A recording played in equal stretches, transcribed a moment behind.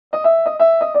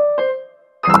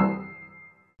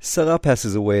Sara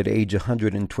passes away at age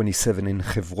 127 in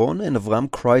Hebron, and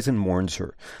Avram cries and mourns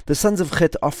her. The sons of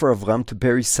Chet offer Avram to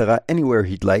bury Sara anywhere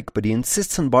he'd like, but he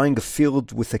insists on buying a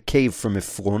field with a cave from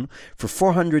Hebron for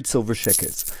 400 silver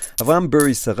shekels. Avram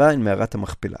buries Sara in Me'arat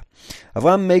HaMachpelah.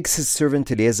 Avram makes his servant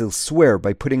Eliezer swear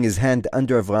by putting his hand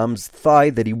under Avram's thigh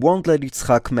that he won't let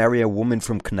Yitzchak marry a woman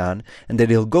from Canaan, and that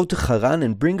he'll go to Haran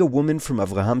and bring a woman from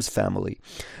Abraham's family.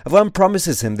 Avram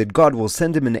promises him that God will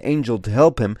send him an angel to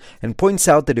help him, and points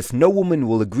out that if no woman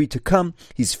will agree to come,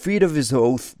 he's freed of his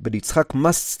oath, but Yitzchak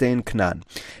must stay in Canaan.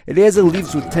 Eliezer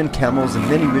leaves with 10 camels and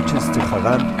many riches to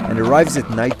Haran, and arrives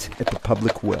at night at the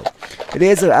public well.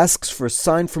 Eliezer asks for a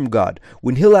sign from God.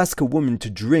 When he'll ask a woman to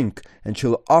drink, and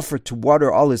she'll offer to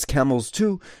water all his camels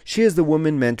too, she is the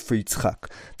woman meant for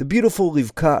Yitzchak. The beautiful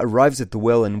Rivka arrives at the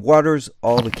well and waters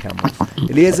all the camels.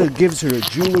 Eliezer gives her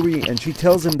jewelry, and she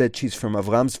tells him that she's from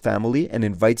Avram's family and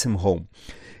invites him home.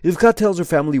 Rivka tells her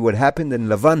family what happened, and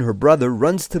Lavan, her brother,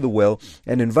 runs to the well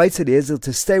and invites Eliezer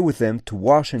to stay with them to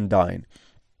wash and dine.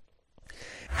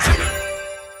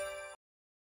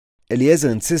 Eliezer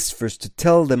insists first to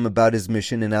tell them about his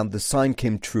mission and how the sign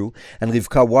came true, and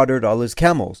Rivka watered all his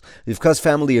camels. Rivka's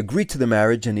family agreed to the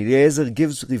marriage, and Eliezer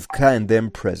gives Rivka and them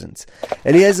presents.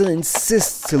 Eliezer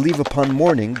insists to leave upon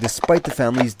morning, despite the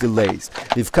family's delays.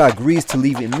 Rivka agrees to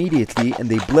leave immediately, and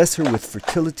they bless her with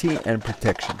fertility and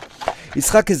protection.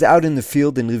 Yitzchak is out in the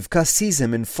field, and Rivka sees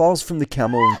him and falls from the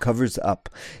camel and covers up.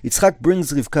 Yitzchak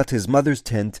brings Rivka to his mother's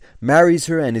tent, marries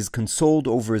her, and is consoled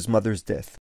over his mother's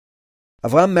death.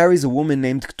 Avram marries a woman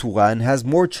named Torah and has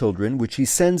more children, which he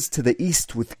sends to the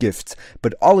east with gifts,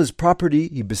 but all his property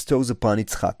he bestows upon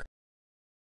Yitzchak.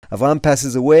 Avram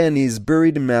passes away, and he is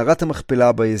buried in Me'arat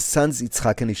HaMachpelah by his sons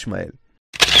Yitzchak and Ishmael.